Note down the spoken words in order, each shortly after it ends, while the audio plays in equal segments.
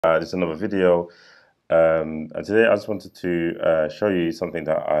This is another video, and today I just wanted to show you something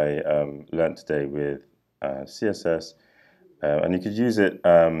that I learned today with CSS, and you could use it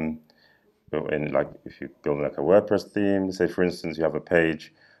in, like, if you're building like a WordPress theme. Say for instance you have a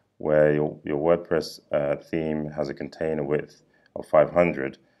page where your WordPress theme has a container width of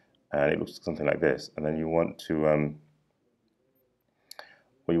 500 and it looks something like this, and then you want to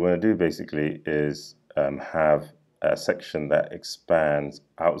what you want to do basically is have a section that expands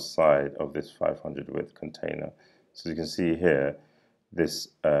outside of this 500 width container. So you can see here, this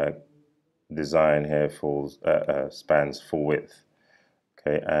design here spans full width.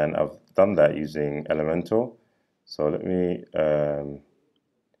 Okay, and I've done that using Elementor. So let me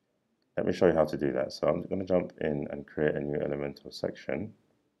show you how to do that. So I'm going to jump in and create a new Elementor section.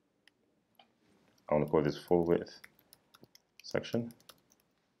 I want to call this full width section.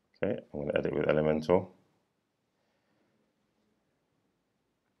 Okay, I'm going to edit with Elementor.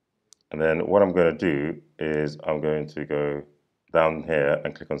 And then what I'm going to do is I'm going to go down here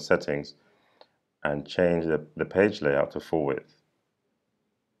and click on settings and change the page layout to full width.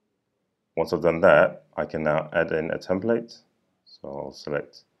 Once I've done that, I can now add in a template. So I'll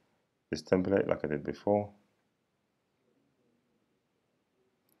select this template like I did before.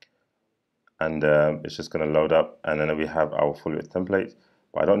 And it's just going to load up, and then we have our full width template.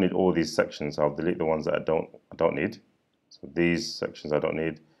 But I don't need all these sections. I'll delete the ones that I don't need. So these sections I don't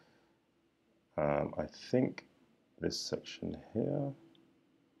need. I think this section here,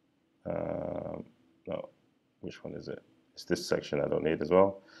 no, which one is it? It's this section I don't need as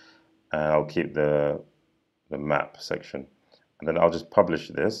well, and I'll keep the map section, and then I'll just publish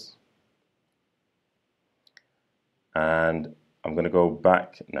this, and I'm going to go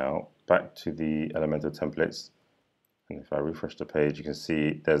back to the Elementor templates, and if I refresh the page, you can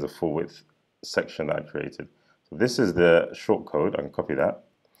see there's a full width section that I created. So this is the shortcode. I can copy that.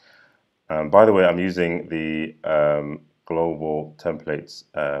 By the way, I'm using the global templates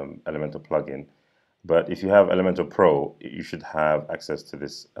Elementor plugin, but if you have Elementor Pro, you should have access to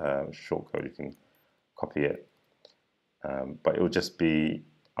this shortcode. You can copy it, but it will just be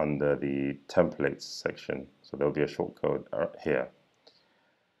under the templates section, so there will be a shortcode here.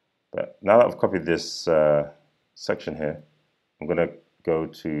 But now that I've copied this section here, I'm going to go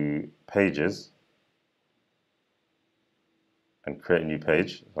to pages and create a new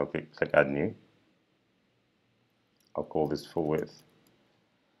page. So I'll click add new. I'll call this full width,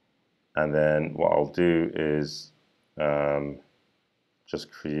 and then what I'll do is just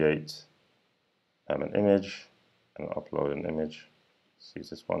create an image and upload an image. Let's use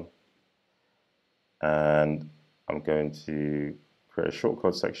this one, and I'm going to create a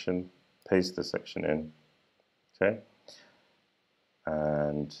shortcode section, paste the section in. Okay,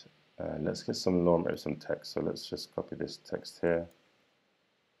 and let's get some some text. So let's just copy this text here.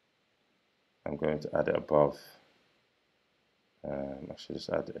 I'm going to add it above. Actually, just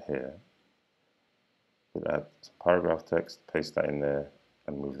add it here. We'll add some paragraph text, paste that in there,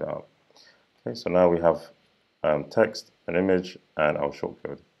 and move that up. Okay, so now we have text, an image, and our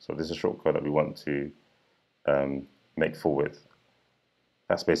shortcode. So this is a shortcode that we want to make full width.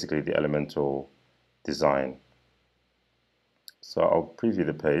 That's basically the Elementor design. So I'll preview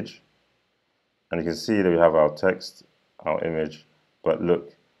the page, and you can see that we have our text, our image, but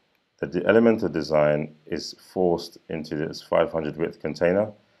look, that the Elementor design is forced into this 500 width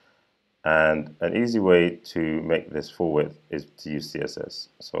container, and an easy way to make this full width is to use CSS.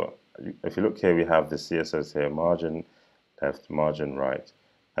 So if you look here, we have the CSS here, margin left, margin right,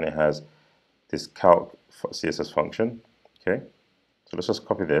 and it has this calc CSS function. Okay, so let's just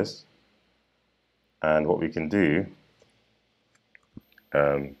copy this, and what we can do,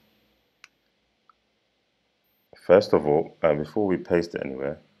 first of all, before we paste it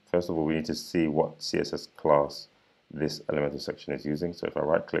anywhere, first of all, we need to see what CSS class this Elementor section is using. So if I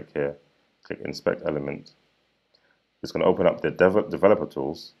right click here, click inspect element, it's going to open up the developer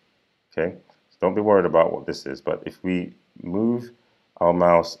tools. Okay, so don't be worried about what this is, but if we move our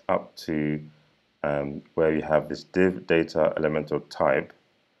mouse up to where you have this div data Elementor type,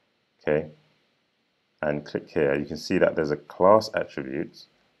 okay, and click here, you can see that there's a class attribute,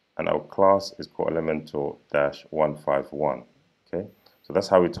 and our class is called Elementor-151. Okay, so that's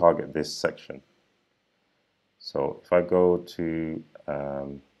how we target this section. So if I go to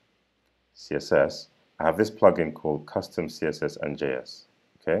CSS, I have this plugin called Custom CSS and JS.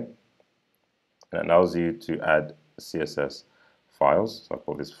 Okay, and it allows you to add CSS files. So I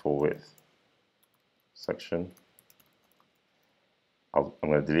call this full width section. I'm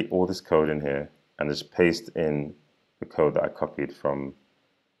going to delete all this code in here and just paste in the code that I copied from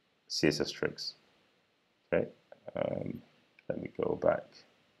CSS Tricks. Okay, let me go back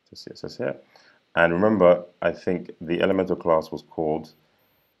the CSS here. And remember, I think the Elementor class was called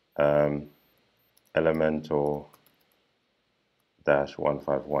Elementor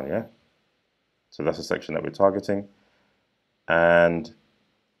 -151, yeah? So that's the section that we're targeting. And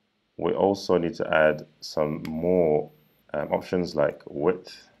we also need to add some more options like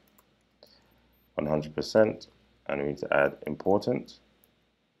width 100%, and we need to add important.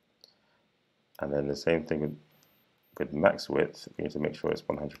 And then the same thing with max width, we need to make sure it's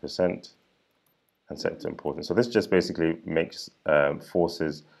 100% and set it to important. So this just basically makes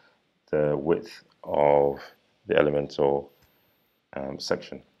forces the width of the Elementor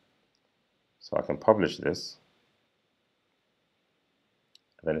section. So I can publish this.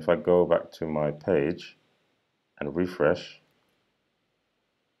 And then if I go back to my page and refresh,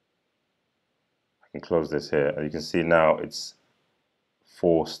 I can close this here. And you can see now it's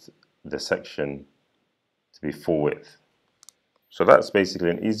forced the section to be full width. So that's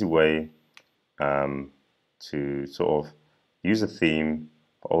basically an easy way to sort of use a theme,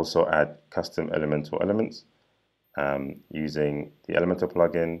 but also add custom Elementor elements using the Elementor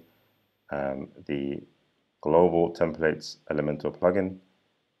plugin, the global templates Elementor plugin,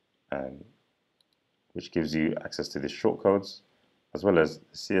 which gives you access to these shortcodes, as well as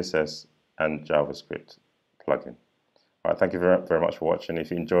the CSS and JavaScript plugin. All right, thank you very, very much for watching.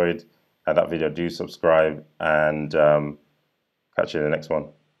 If you enjoyed that video, do subscribe, and catch you in the next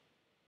one.